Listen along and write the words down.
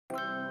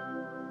Ողջույն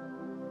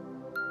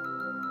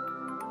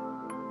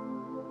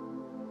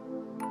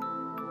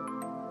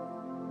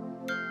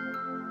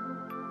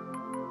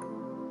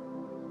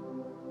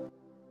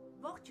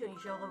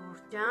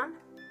ժողովուրդ ջան,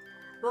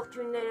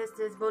 ողջույններս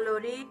ձեզ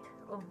բոլորիդ,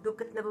 ով դուք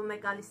գտնվում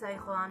եք Ալիսայի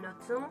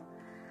խոհանոցում։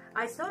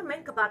 Այսօր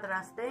մենք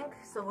կպատրաստենք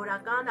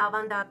սովորական,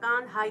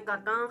 ավանդական,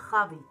 հայկական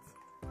խավից։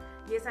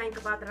 Ես այն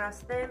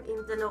կպատրաստեմ իմ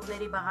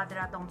ծնողների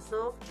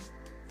բաղադրատոմսով։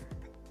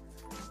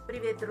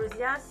 Привет,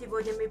 друзья!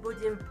 Сегодня мы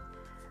будем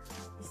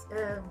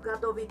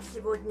готовить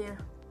сегодня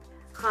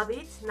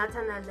хавиц,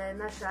 национальное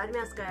наше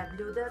армянское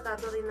блюдо,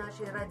 которое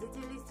наши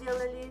родители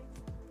сделали.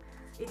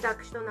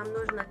 Итак, что нам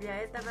нужно для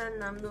этого?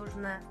 Нам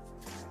нужно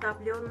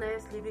топлёное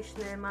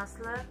сливочное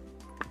масло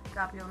в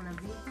топленом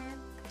виде.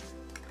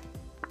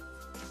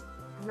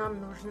 Нам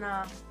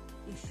нужна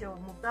еще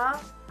мука,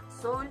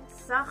 соль,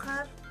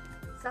 сахар,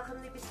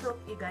 сахарный песок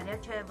и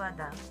горячая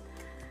вода.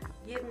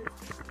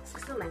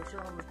 Սկսում ենք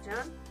ժողովուրդ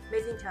ջան,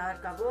 մեզ ինչ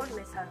հարկավոր,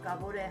 մեզ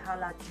հարկավոր է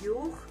հալած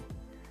յուղ,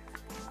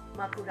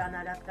 մաքուր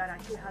անարատ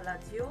կարագի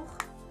հալած յուղ,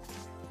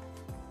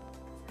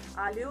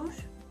 ալյուր,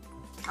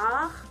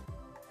 աղ,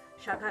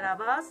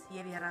 շաքարավազ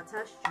և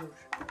եռացած ջուր։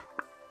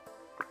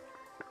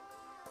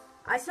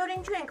 Այսօր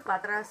ինչու ենք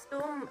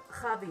պատրաստում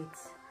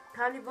խավից,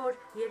 քանի որ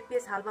երբ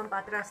ես հալվան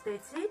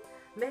պատրաստեցի,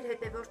 մեր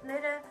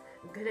հետևորդները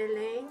գրել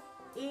էին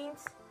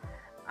ինձ,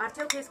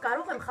 արդյոք ես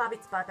կարող եմ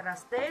խավից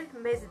պատրաստել,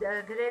 մեզ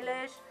գրել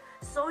էր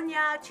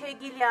Սոնյա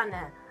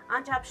Չեգիլյանը,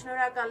 անչափ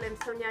շնորհակալ եմ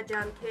Սոնյա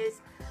ջան քեզ,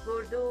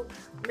 որ դու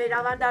մեր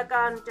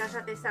ավանդական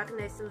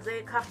ճաշատեսակն ես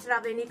ուզել,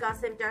 քաղցրավենիք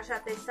ասեմ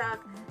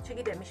ճաշատեսակ,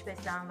 չգիտեմ ինչպես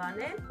դա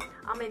անվանել,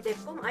 ամեն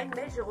դեպքում այն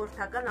մեր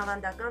ժողովրդական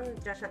ավանդական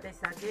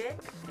ճաշատեսակ է,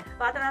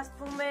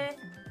 պատրաստվում է,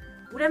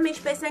 ուրեմն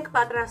ինչպես ենք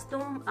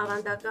պատրաստում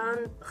ավանդական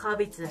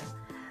խավիցը,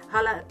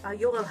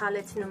 յուղը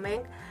հալեցնում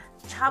ենք,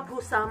 չափ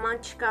ու սահման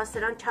չկա,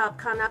 սրան չափ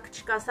քանակ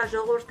չկա, սա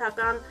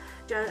ժողովրդական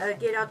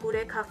կերակուր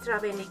է,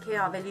 քաղցրավենիք է,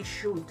 ավելի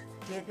շուտ,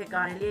 եթե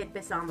կարելի է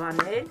այդպես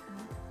անվանել,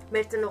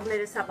 մեր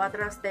ծնողները սա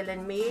պատրաստել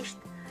են միշտ,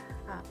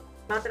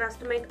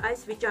 պատրաստում ենք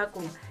այս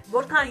վիճակում,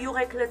 որքան յուղ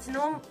եք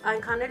լցնում,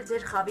 այնքան էլ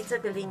ձեր խավիցը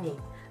կլինի,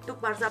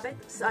 դուք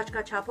պարզապես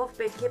աչքաչափով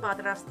պետք է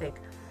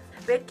պատրաստեք,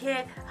 պետք է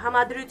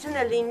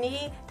համադրությունը լինի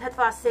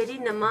թթվասերի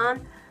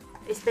նման,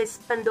 այսպես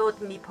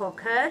պնդոտ մի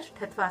փոքր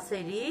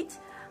թթվասերից,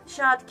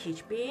 շատ քիչ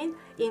պին,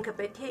 ինքը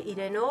պետք է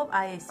իրենով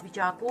այս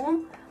վիճակում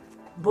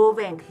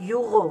բովենք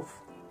յուղով։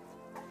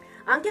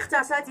 Անկեղծ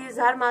ասած ես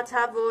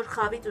զարմացա, որ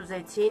խավից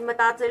ուզեցին,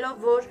 մտածելով,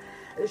 որ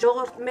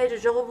մեր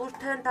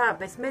ժողովուրդը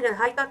ընդհանրապես մեր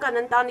հայկական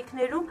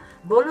ընտանիքներում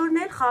բոլորն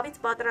էլ խավից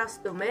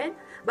պատրաստում են,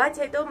 բայց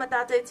հետո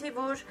մտածեցի,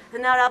 որ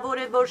հնարավոր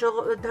է, որ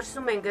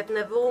դրսում են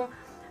գտնվում,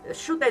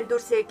 շուտ են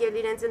դուրս եկել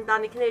իրենց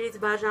ընտանիքներից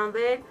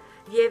բաժանվել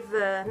և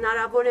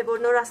հնարավոր է,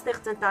 որ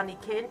նորաստեղծ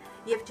ընտանիք են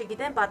և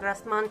չգիտեն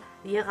պատրաստման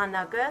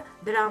եղանակը,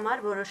 դրա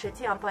համար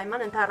որոշեցի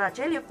անպայման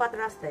ընդառաջել և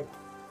պատրաստել։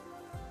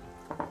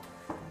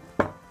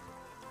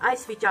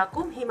 Այս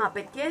վիճակում հիմա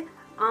պետք է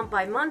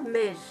անպայման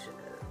մեր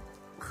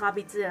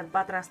խավիցը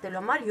պատրաստելու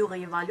համար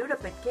յուղը և ալյուրը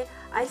պետք է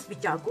այս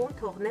վիճակում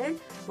թողնել,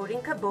 որ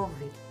ինքը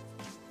բովվի։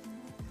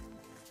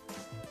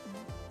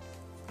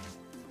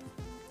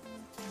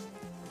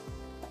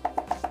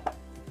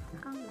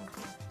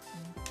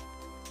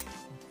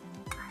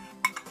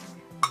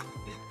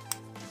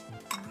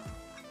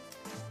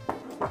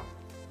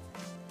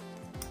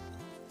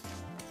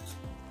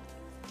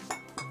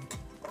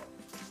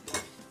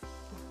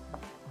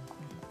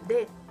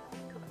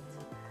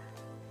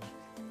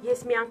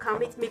 Ես մի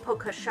անգամից մի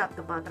փոքր շատ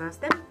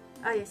կպատրաստեմ,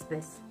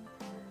 այսպես,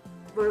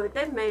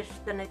 որովհետև մեր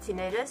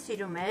տնեցիները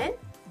սիրում են,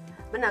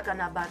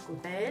 բնականաբար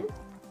կուտել,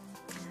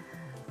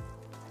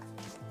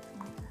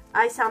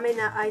 այս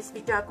ամենը այս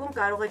вичакում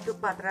կարող եք դուք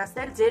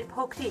պատրաստել ձեր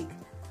փոքրիկ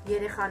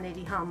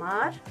երեխաների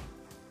համար,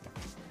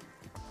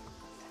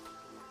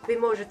 вы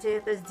можете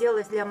это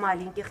сделать для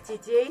маленьких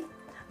детей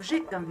в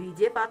жидком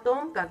виде,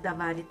 потом, когда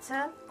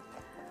варится,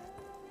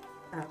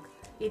 так.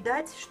 И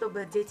дать,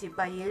 чтобы дети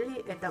поели,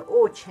 это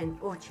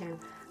очень-очень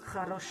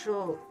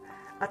хорошо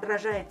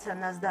отражается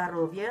на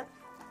здоровье.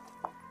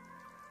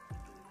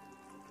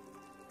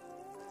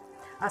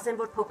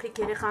 Ասեմ, որ փոքրիկ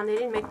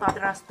երեխաներին մենք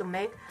պատրաստում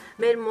ենք,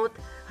 մեր մոտ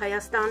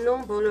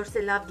Հայաստանում բոլորս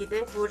էլ լավ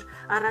գիտենք, որ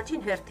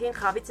առաջին հերթին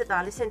խավիցը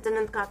տալիս են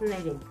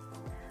ծննդկատներին,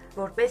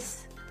 որպես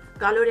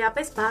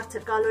կալորիապես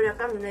բարձր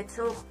կալորիական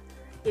ունեցող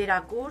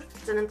կերակուր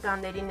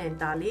ծննդկաններին են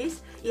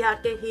տալիս,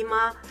 իհարկե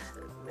հիմա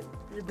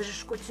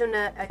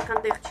բժշկությունը այդքան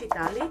տեղ չի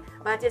տալի,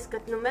 բայց ես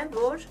գտնում եմ,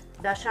 որ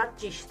դա շատ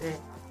ճիշտ է,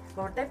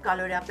 որտեղ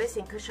կալորիապես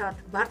ինքը շատ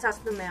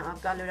բարձրացնում է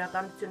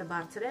կալորիականությունը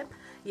բարձր է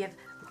և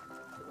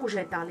ուժ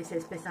է տալիս,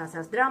 այսպես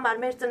ասած։ Դրա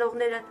համար մեր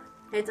ծնողները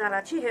հենց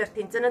առաջի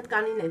հերթին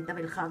ծննդկանին են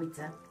տվել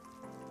խավիցը։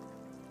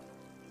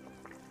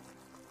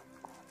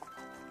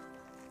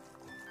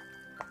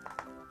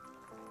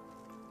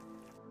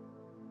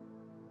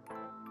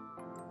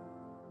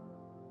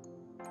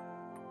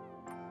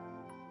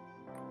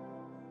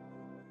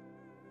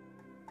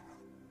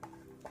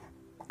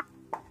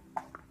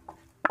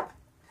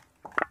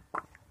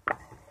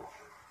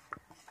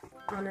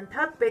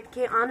 Անընդհատ պետք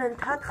է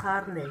անընդհատ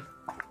խառնել։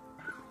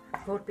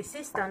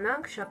 որպեսզի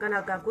ստանանք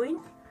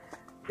շագանակագույն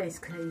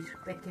տեսքը իր,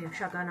 պետք է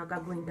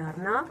շագանակագույն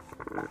դառնա։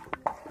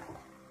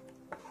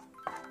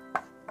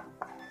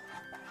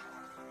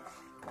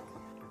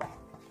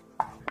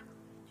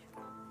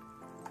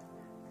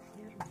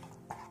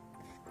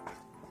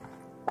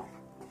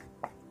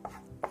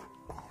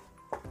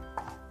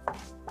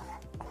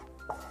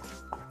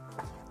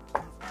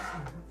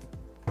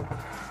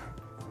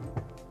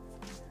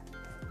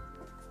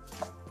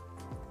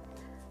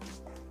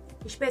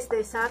 Ինչպես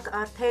տեսակ,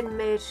 արդեն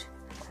մեր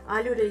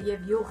ալյուրը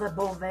և յուղը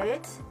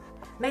բովեց,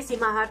 մեզ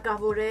հիմա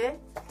հարկավոր է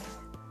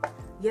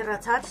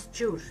եռացած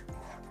ջուր։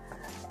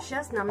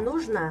 Сейчас нам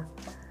нужно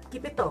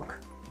кипяток.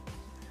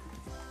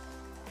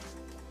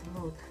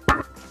 Вот.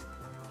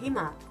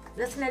 Հիմա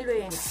լցնելու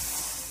ենք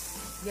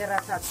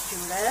եռացած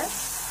ջուրը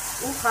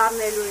ու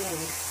խառնելու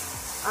ենք,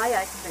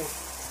 այսպես։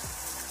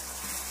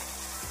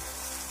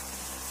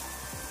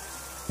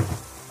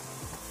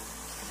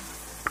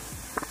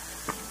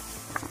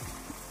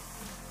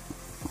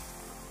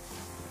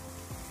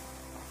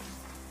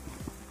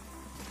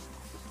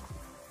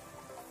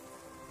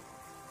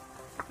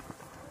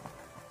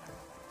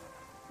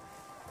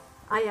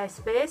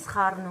 Այսպես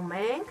խառնում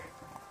ենք,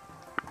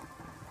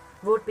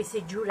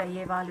 որպեսզի ջուրը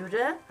և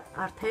ալյուրը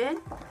արդեն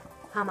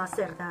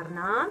համասեր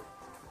դառնան,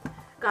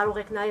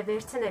 կարող եք նաև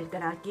վերցնել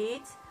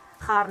կրակից,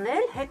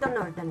 խառնել, հետո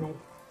նոր դնել։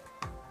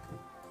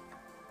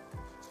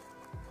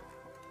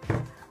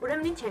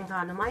 Ուրեմն ինչ ենք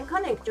անում,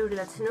 այնքան ենք ջուր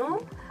լցնում,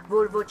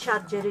 որ ոչ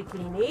շատ ջրիկ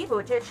լինի,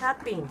 ոչ էլ շատ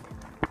պինդ։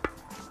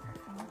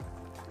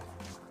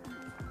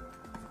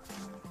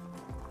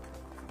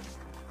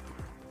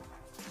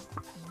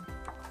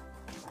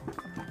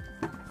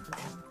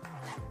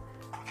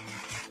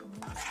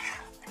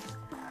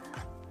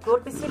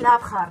 Որպեսզի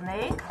լավ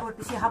խառնենք,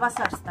 որպեսզի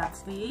հավասար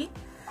ստացվի,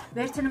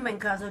 վերցնում ենք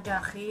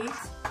գազօջախից,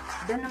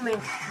 դնում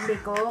ենք մի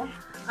կողմ,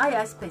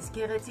 այսպես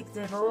գեղեցիկ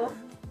ձևով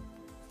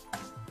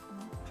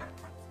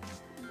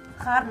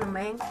խառնում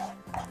ենք։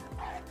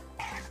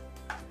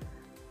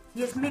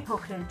 Ես մի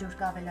փոքր էլ ջուր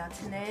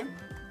կավելացնեմ։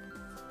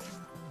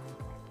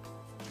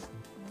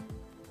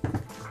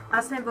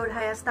 Ասեմ, որ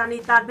Հայաստանի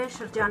տարբեր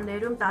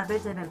շրջաններում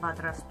տարբեր ձև են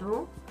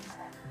պատրաստում։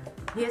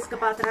 Ես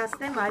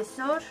կպատրաստեմ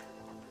այսօր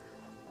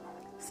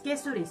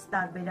սկեսուրիս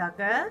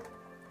տարբերակը,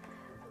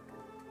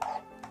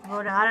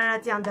 որը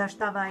Արարատյան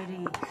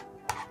դաշտավայրի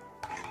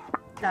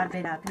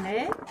տարբերակն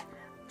է,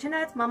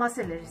 չնայած մամաս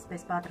էլ էր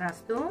այսպես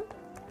պատրաստում,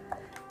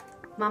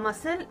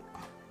 մամաս էլ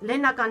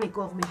Լեննականի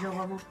կողմի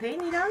ժողովուրդ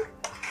էին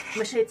իրանք,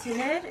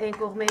 մշեցիներ այն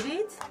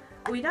կողմերից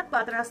ու իրանք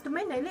պատրաստում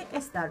են էլի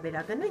այս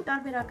տարբերակը, նույն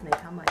տարբերակն էր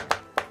համարյա։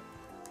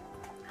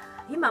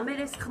 Հիմա մեր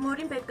այս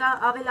խմորին պետք է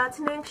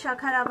ավելացնենք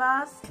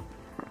շաքարավազ,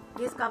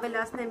 ես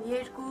կավելացնեմ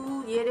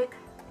 2-3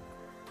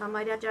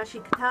 համարյա ճաշի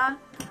գթալ,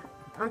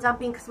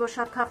 անձամբ ինքս որ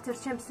շատ քաղցր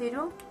չեմ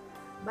սիրում,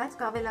 բայց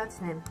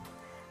կավելացնեմ։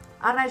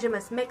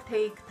 Առայժմս 1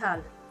 թեյի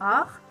գթալ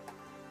աղ,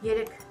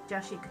 3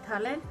 ճաշի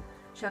գթալել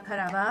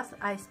շաքարավազ,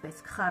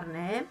 այսպես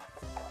կխառնեմ։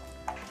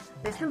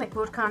 Տեսնում եք,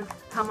 որքան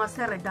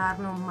համասեռ է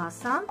դառնում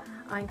մասան,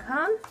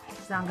 այնքան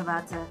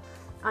զանգվածը,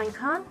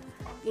 այնքան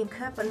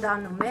ինքը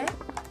պնդանում է։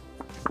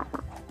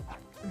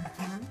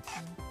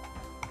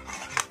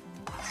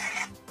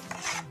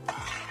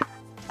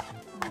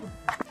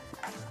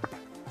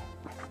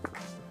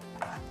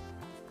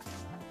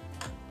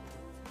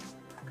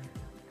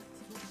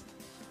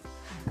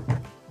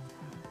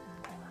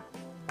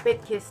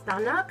 Պետք է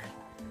ստանաք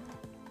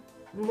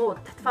մոտ,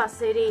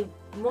 թթվասերին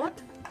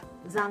մոտ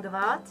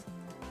զանգված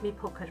մի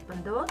փոքր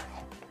պնդոտ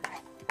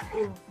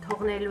ու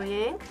թողնելու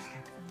ենք,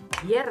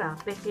 եռա,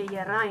 պետք է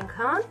եռա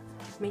այնքան,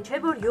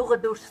 մինչև որ յուղը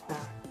դուրս տա։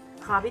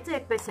 Խավիծը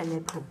այդպես են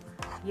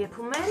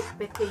եփում են,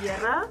 պետք է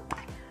եռա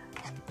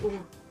ու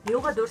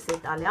յուղը դուրս է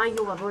տալի, այն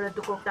յուղը, որը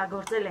դուք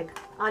օգտագործել եք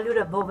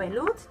ալյուրը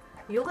բովելուց,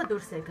 յուղը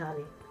դուրս է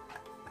գալի։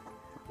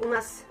 У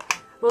нас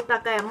вот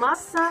такая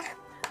масса,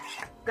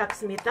 как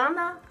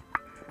сметана.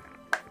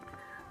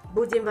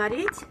 Будем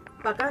варить,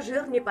 пока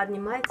жир не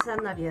поднимается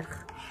наверх.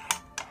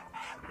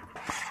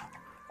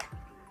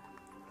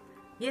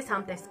 Ես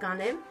համտես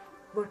կանեմ,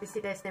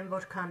 որպեսզի տեսնեմ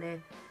որքան է։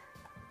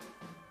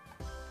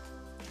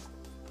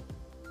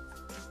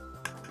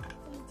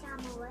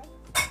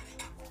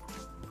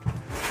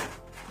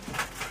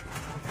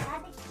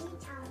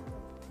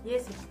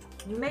 Ես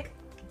 1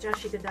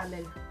 ճաշի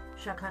գդալել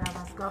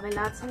շաքարավազ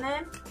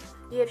կավելացնեմ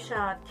և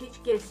շատ քիչ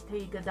կես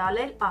թեյի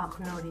գդալել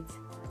աղ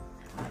նորից։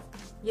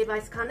 Եվ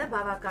այսքանը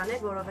բավական է,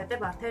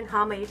 որովհետև արդեն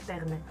համը իր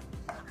տեղն է։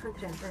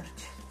 Խնդրեմ,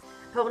 վերջ։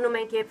 Թողնում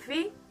ենք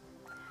եփվի,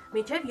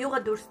 մինչև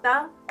յուղը դուրս տա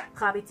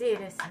խավիծի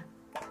երեսը։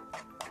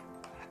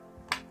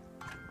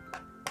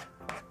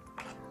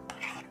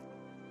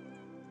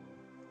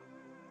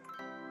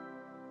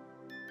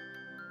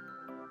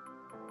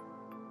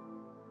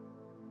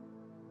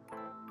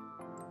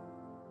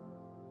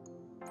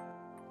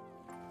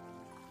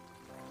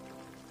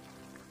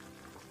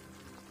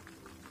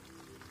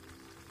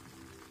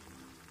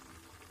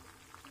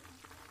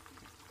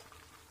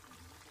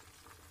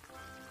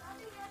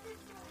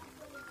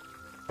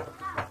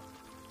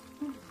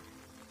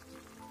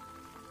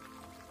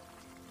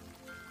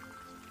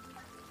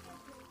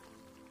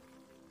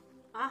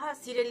 Ահա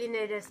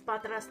սիրելիներս,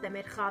 պատրաստ է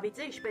մեր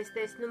խավիծը, ինչպես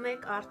տեսնում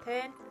եք,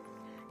 արդեն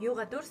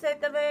յուղը դուրս է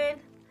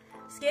տվել։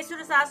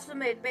 Սկեսուրս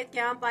ասում էր, պետք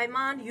է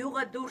անպայման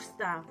յուղը դուրս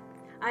տա,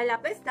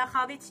 այլապես դա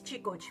խավիծ չի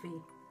կոչվի։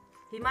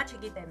 Հիմա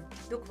չգիտեմ,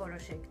 դուք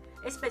որոշեք։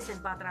 Այսպես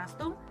են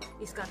պատրաստում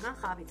իսկական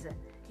խավիծը։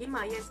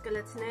 Հիմա ես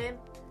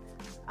կլցնեմ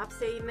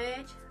ափսեի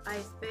մեջ,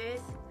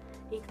 այսպես,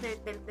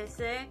 ինքներդ էլ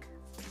տեսեք,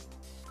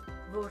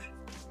 որ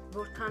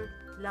որքան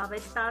լավ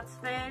է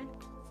ստացվել,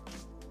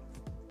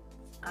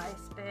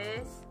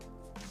 այսպես,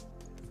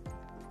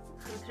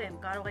 խնդրեմ,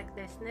 կարող եք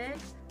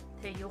տեսնել,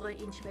 թե յուղը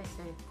ինչպես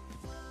է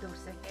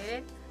դուրս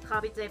եկել,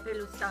 խավիծ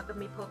եփելուց տակը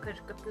մի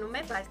փոքր կպնում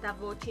է, բայց դա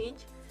ոչինչ,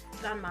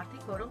 կան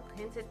մարդիկ, որոնք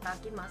հենց այդ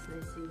տակի մասն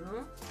են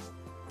սիրում։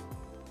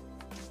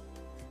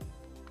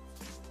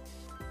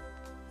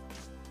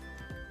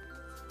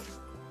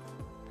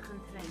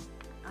 Խնդրեմ,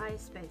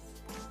 այսպես։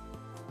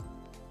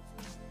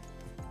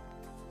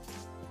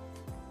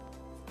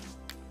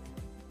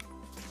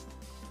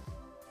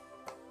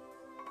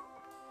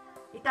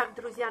 Итак,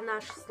 друзья,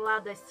 наш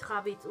сладость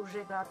хавиц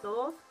уже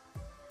готов.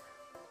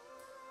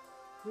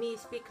 Мы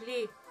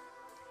испекли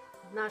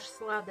наш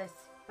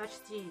сладость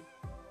почти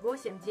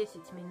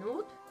 8-10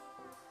 минут.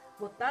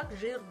 Вот так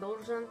жир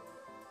должен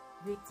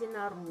выйти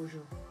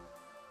наружу.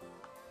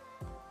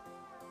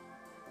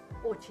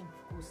 Очень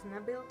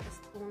вкусно был,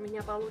 у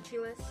меня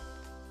получилось.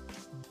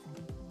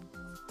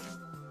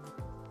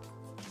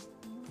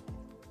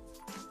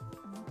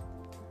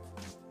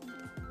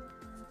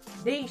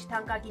 Դե ինչ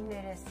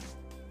թանկագիններս,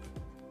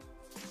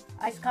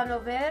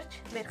 այսքանով վերջ,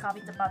 մեր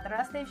խավիծը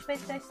պատրաստ է,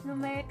 ինչպես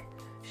տեսնում եք,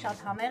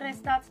 շատ համեղ է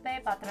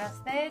ստացվել,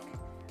 պատրաստեք,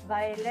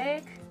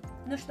 վայելեք.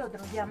 Ну что,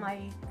 друзья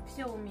мои,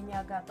 все у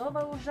меня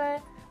готово уже,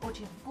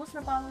 очень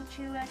вкусно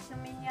получилось у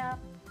меня.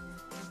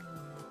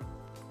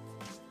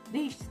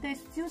 Դե ինչ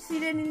տեսություն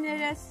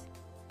սիրելիներս,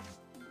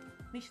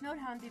 միշտ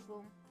նոր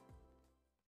հանդիպում։